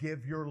means you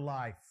give your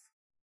life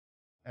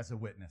as a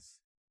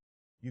witness.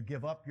 You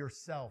give up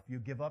yourself. You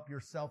give up your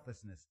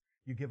selfishness.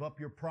 You give up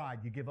your pride.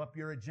 You give up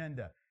your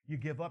agenda. You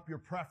give up your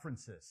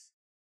preferences.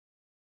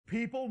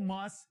 People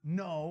must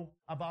know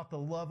about the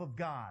love of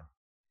God.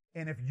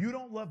 And if you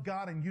don't love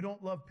God and you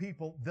don't love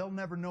people, they'll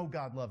never know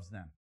God loves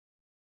them.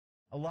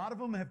 A lot of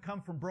them have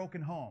come from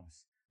broken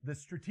homes. The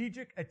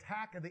strategic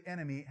attack of the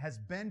enemy has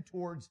been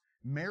towards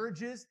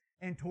marriages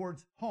and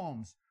towards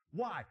homes.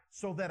 Why?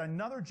 So that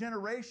another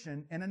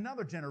generation and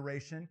another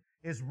generation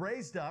is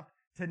raised up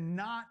to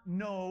not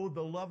know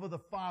the love of the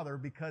Father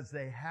because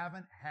they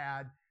haven't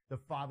had the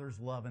Father's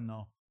love in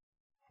the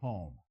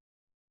home.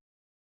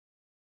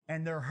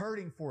 And they're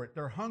hurting for it.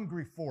 They're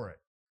hungry for it.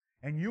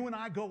 And you and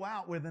I go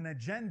out with an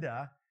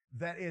agenda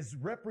that is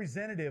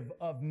representative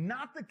of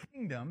not the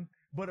kingdom,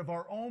 but of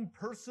our own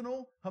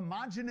personal,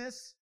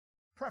 homogeneous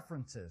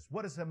preferences.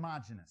 What is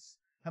homogeneous?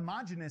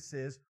 Homogeneous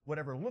is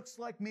whatever looks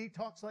like me,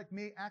 talks like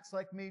me, acts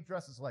like me,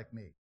 dresses like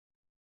me.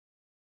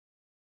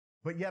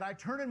 But yet I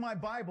turn in my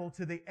Bible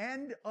to the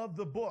end of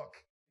the book,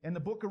 in the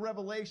book of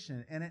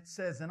Revelation, and it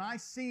says, and I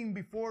seen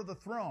before the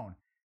throne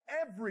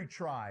every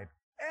tribe,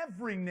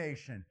 every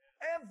nation,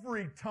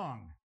 every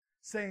tongue,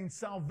 saying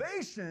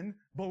salvation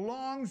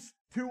belongs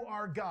to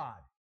our God.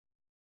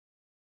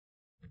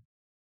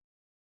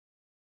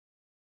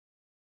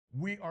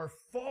 We are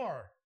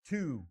far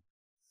too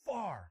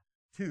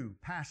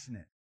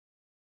passionate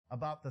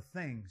about the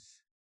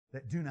things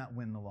that do not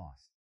win the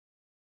lost.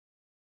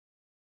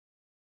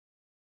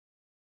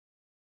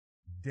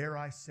 Dare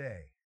I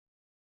say,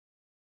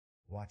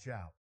 watch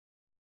out.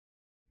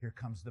 Here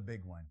comes the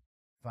big one.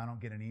 If I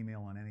don't get an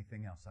email on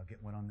anything else, I'll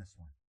get one on this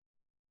one.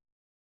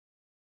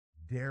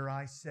 Dare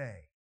I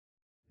say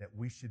that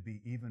we should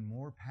be even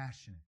more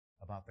passionate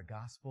about the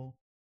gospel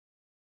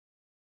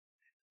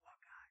than the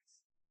Buckeyes.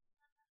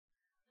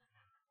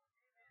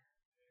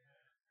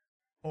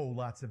 Oh,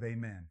 lots of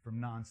amen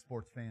from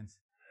non-sports fans.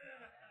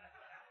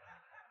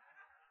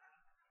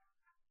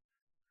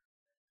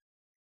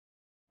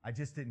 I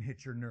just didn't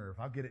hit your nerve.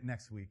 I'll get it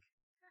next week.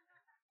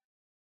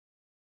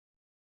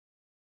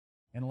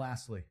 And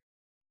lastly,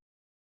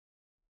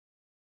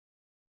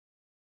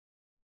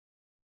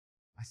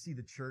 I see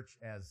the church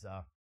as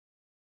a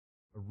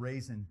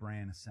raisin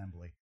bran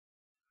assembly.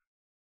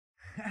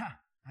 Yeah,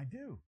 I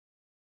do.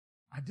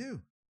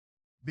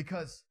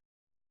 Because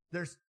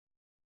there's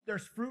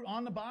fruit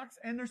on the box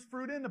and there's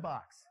fruit in the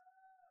box.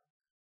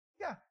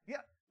 Yeah.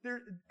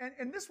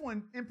 And this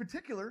one in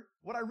particular,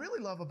 what I really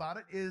love about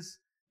it is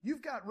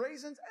you've got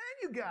raisins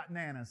and you've got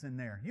nanas in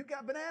there. You've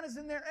got bananas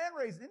in there and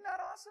raisins. Isn't that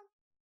awesome?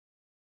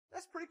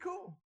 That's pretty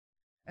cool.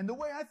 And the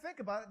way I think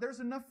about it, there's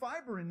enough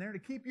fiber in there to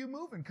keep you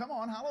moving. Come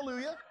on,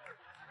 hallelujah.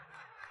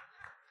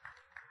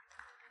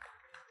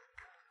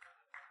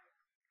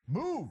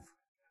 Move.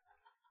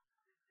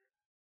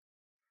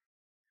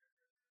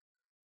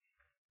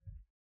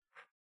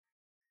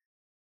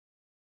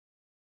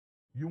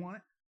 You want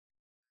it?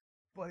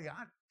 Buddy,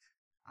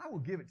 I will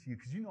give it to you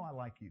because you know I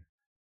like you.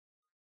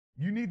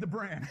 You need the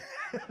brand.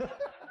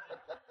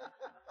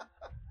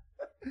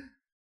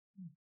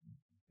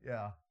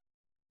 Yeah.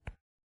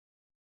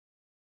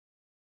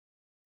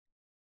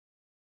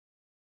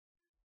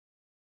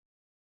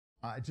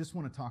 I just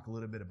want to talk a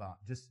little bit about,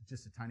 just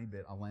a tiny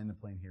bit, I'll land the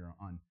plane here,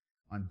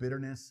 on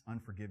bitterness,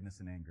 unforgiveness,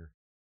 and anger.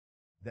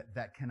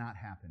 That cannot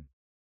happen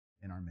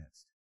in our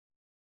midst.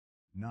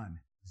 None.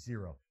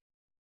 Zero.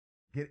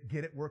 Get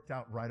it worked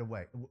out right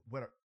away.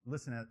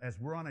 Listen, as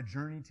we're on a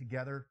journey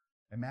together,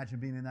 imagine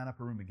being in that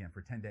upper room again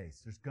for 10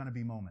 days. There's going to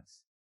be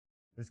moments.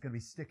 There's going to be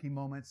sticky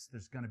moments.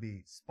 There's going to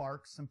be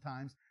sparks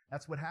sometimes.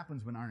 That's what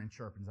happens when iron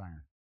sharpens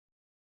iron.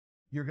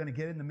 You're going to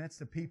get in the midst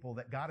of people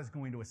that God is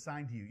going to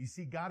assign to you. You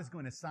see, God is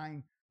going to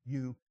assign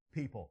you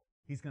people.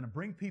 He's going to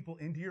bring people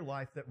into your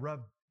life that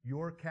rub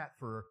your cat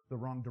fur the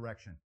wrong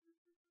direction.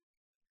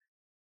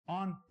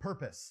 On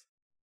purpose.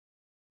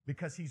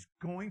 Because He's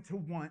going to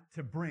want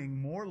to bring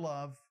more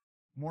love,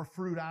 more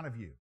fruit out of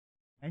you.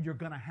 And you're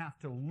going to have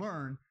to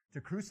learn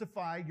to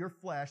crucify your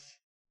flesh.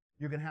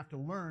 You're going to have to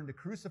learn to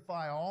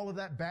crucify all of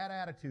that bad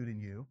attitude in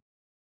you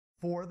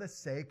for the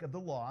sake of the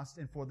lost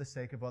and for the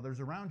sake of others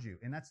around you.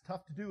 And that's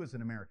tough to do as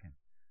an American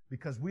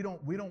because we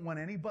don't want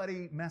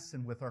anybody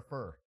messing with our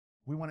fur.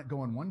 We want it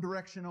going one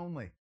direction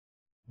only.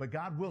 But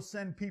God will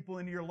send people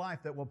into your life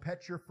that will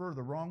pet your fur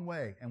the wrong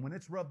way. And when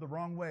it's rubbed the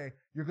wrong way,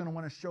 you're going to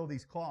want to show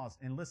these claws.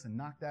 And listen,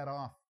 knock that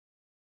off.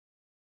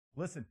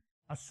 Listen,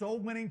 a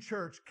soul-winning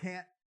church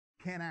can't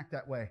act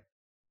that way.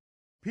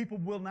 People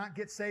will not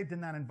get saved in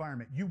that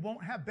environment. You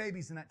won't have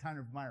babies in that kind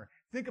of environment.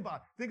 Think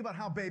about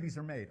how babies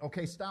are made.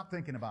 Okay, stop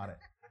thinking about it.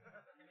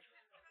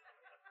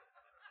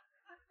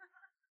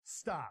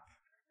 Stop.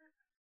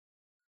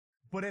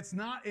 But it's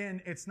not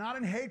in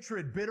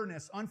hatred,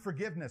 bitterness,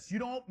 unforgiveness. You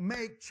don't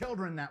make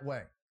children that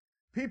way.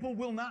 People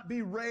will not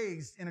be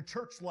raised in a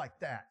church like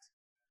that.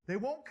 They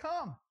won't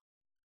come.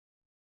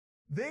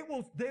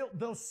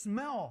 They'll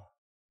smell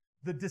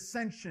the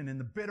dissension and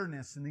the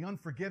bitterness and the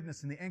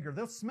unforgiveness and the anger.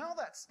 They'll smell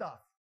that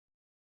stuff.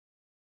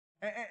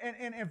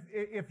 And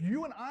if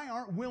you and I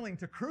aren't willing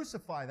to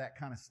crucify that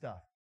kind of stuff,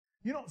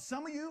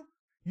 some of you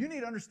need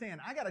to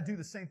understand, I got to do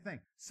the same thing.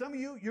 Some of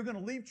you're going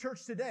to leave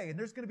church today and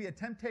there's going to be a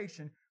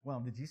temptation. Well,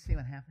 did you see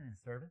what happened in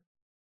service?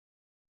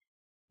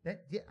 I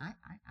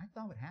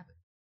thought what happened.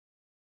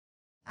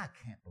 I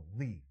can't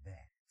believe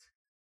that.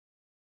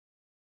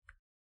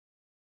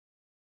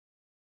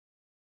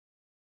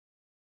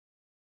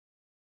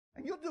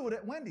 And you'll do it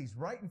at Wendy's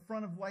right in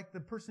front of the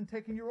person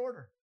taking your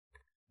order.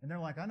 And they're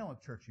like, I know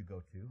what church you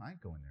go to. I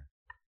ain't going there.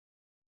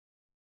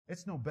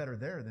 It's no better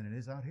there than it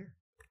is out here.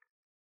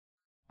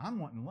 I'm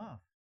wanting love.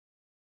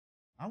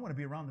 I want to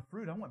be around the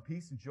fruit. I want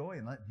peace and joy,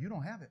 and you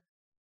don't have it.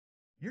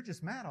 You're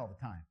just mad all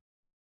the time.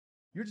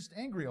 You're just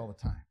angry all the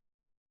time.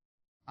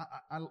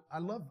 I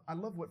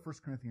love what 1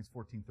 Corinthians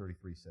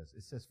 14:33 says.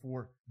 It says,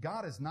 for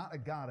God is not a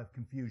God of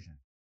confusion,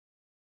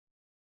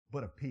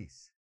 but of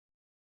peace.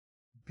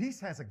 Peace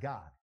has a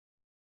God.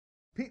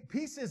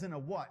 Peace isn't a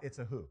what, it's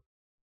a who.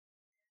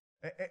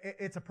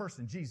 It's a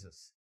person,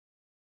 Jesus.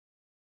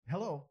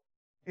 Hello.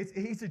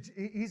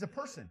 He's a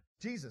person,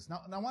 Jesus.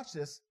 Now watch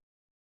this.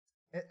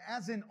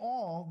 As in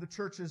all the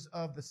churches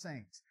of the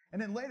saints.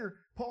 And then later,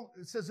 Paul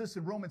says this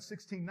in Romans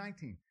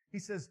 16:19. He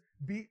says,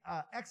 be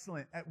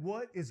excellent at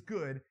what is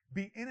good,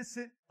 be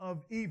innocent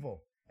of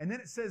evil. And then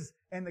it says,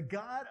 and the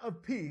God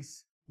of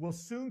peace will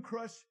soon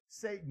crush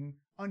Satan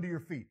under your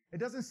feet. It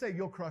doesn't say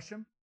you'll crush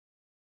him.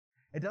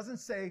 It doesn't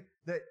say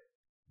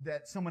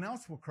that someone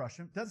else will crush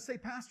him. It doesn't say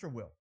pastor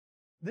will.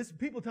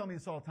 People tell me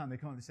this all the time. They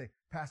come up and say,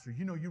 Pastor,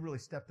 you really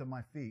stepped on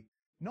my feet.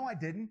 No, I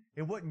didn't.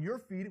 It wasn't your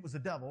feet. It was the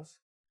devil's.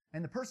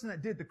 And the person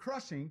that did the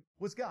crushing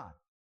was God.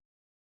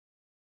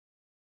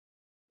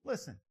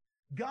 Listen,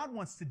 God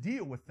wants to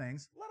deal with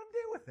things. Let him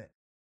deal with it.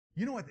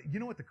 You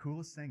know what the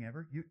coolest thing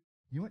ever? You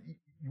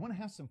want to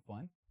have some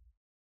fun?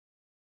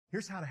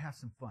 Here's how to have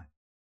some fun.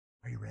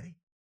 Are you ready?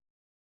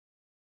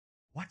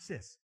 Watch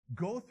this.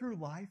 Go through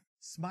life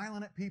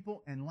smiling at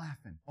people and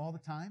laughing all the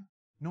time,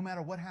 no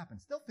matter what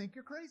happens. They'll think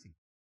you're crazy.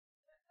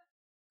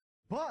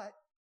 But,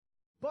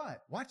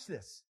 watch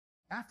this.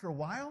 After a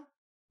while,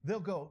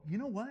 they'll go, you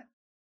know what?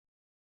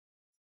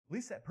 At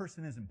least that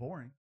person isn't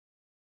boring.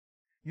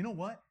 You know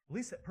what? At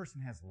least that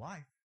person has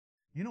life.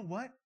 You know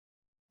what?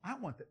 I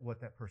want what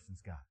that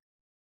person's got.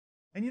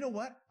 And you know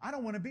what? I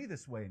don't want to be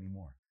this way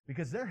anymore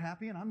because they're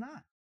happy and I'm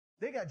not.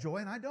 They got joy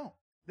and I don't.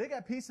 They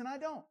got peace and I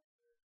don't.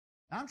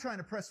 I'm trying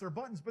to press their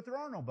buttons, but there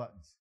are no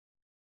buttons.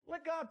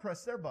 Let God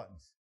press their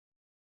buttons.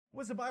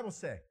 What does the Bible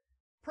say?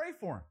 Pray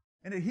for them.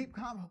 And they heap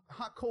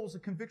hot coals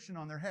of conviction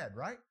on their head,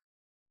 right?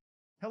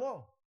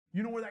 Hello.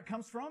 You know where that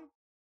comes from?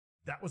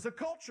 That was a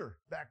culture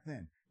back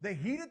then. They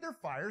heated their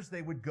fires.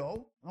 They would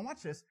go, now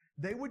watch this,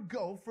 they would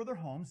go for their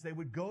homes. They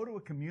would go to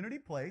a community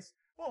place.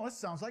 Well, this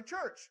sounds like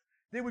church.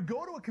 They would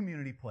go to a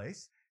community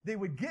place. They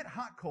would get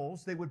hot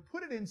coals. They would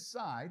put it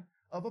inside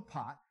of a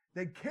pot.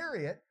 They'd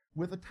carry it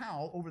with a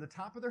towel over the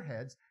top of their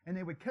heads, and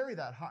they would carry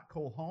that hot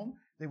coal home.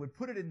 They would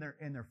put it in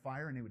their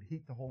fire, and they would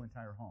heat the whole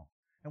entire home.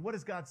 And what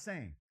is God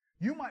saying?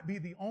 You might be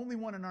the only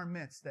one in our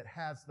midst that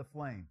has the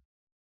flame,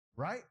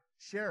 right?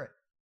 Share it.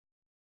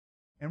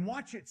 And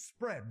watch it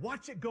spread.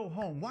 Watch it go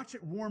home. Watch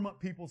it warm up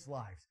people's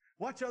lives.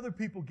 Watch other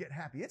people get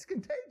happy. It's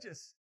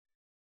contagious.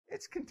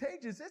 It's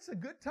contagious. It's a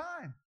good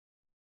time.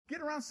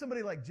 Get around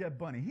somebody like Jeb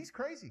Bunny. He's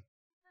crazy.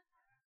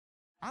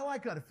 I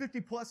like out of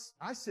 50 plus,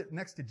 I sit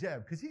next to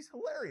Jeb because he's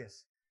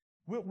hilarious.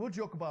 We'll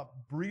joke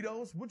about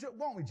burritos.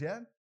 Won't we,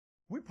 Jeb?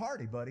 We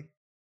party, buddy.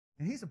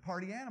 And he's a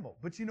party animal.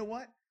 But you know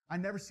what? I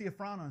never see a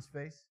frown on his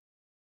face.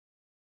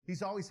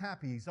 He's always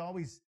happy. He's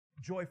always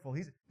joyful.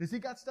 Does he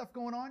got stuff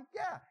going on?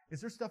 Yeah. Is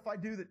there stuff I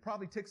do that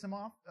probably ticks him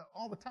off?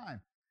 All the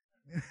time.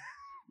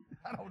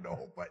 I don't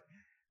know,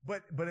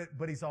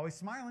 but he's always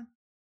smiling.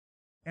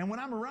 And when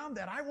I'm around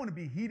that, I want to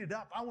be heated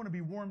up. I want to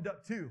be warmed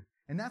up too.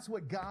 And that's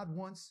what God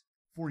wants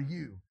for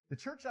you. The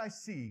church I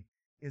see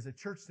is a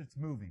church that's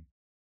moving.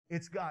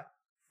 It's got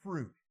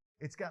fruit.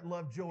 It's got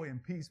love, joy,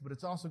 and peace, but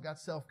it's also got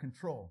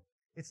self-control.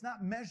 It's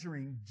not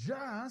measuring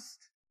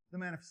just the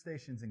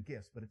manifestations and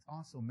gifts, but it's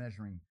also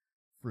measuring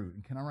fruit.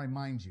 And can I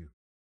remind you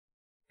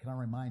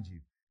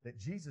that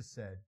Jesus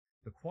said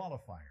the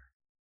qualifier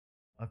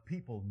of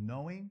people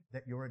knowing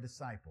that you're a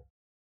disciple.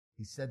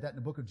 He said that in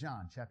the book of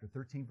John, chapter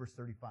 13, verse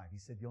 35. He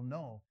said, you'll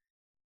know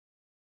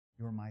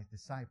you're my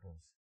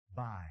disciples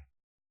by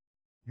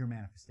your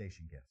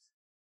manifestation gifts.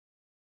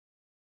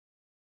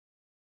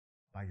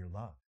 By your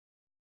love.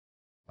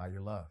 By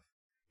your love.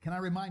 Can I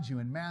remind you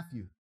in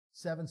Matthew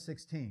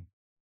 7:16,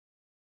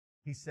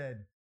 he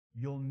said,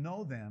 you'll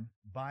know them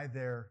by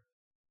their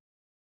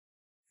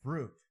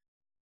fruit.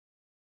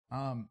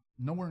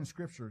 Nowhere in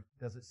Scripture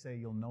does it say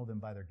you'll know them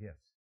by their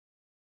gifts.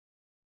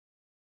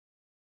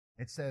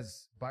 It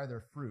says by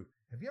their fruit.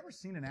 Have you ever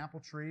seen an apple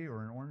tree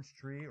or an orange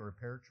tree or a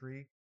pear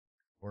tree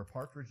or a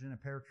partridge in a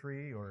pear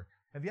tree? Or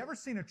have you ever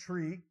seen a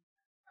tree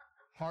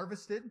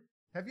harvested?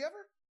 Have you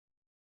ever?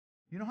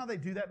 You know how they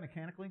do that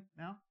mechanically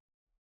now?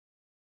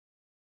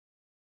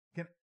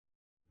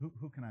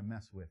 Who can I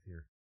mess with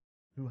here?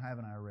 Who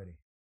haven't I already?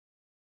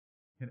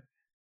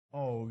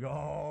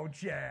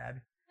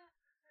 Chad.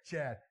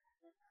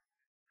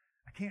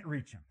 I can't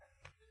reach him.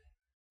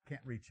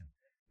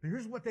 But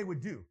here's what they would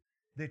do.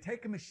 They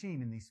take a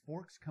machine and these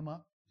forks come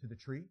up to the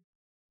tree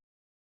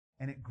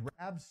and it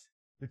grabs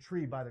the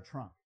tree by the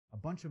trunk, a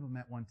bunch of them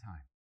at one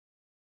time.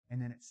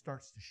 And then it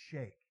starts to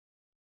shake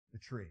the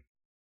tree.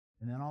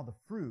 And then all the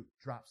fruit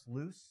drops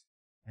loose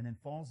and then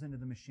falls into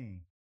the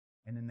machine.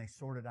 And then they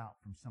sort it out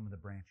from some of the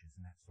branches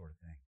and that sort of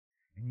thing.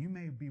 And you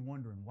may be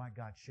wondering why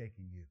God's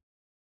shaking you.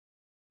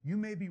 You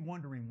may be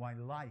wondering why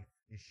life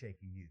is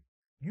shaking you.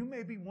 You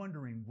may be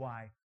wondering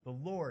why the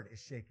Lord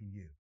is shaking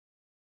you.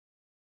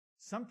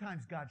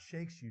 Sometimes God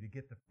shakes you to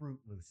get the fruit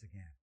loose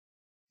again,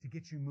 to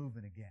get you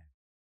moving again,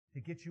 to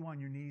get you on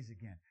your knees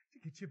again, to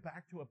get you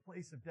back to a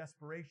place of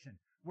desperation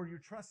where you're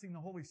trusting the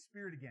Holy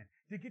Spirit again,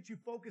 to get you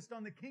focused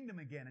on the kingdom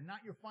again and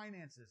not your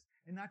finances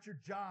and not your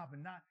job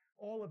and not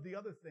all of the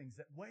other things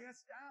that weigh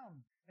us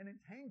down and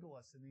entangle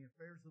us in the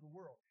affairs of the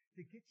world,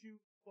 to get you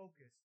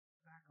focused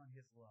back on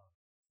His love.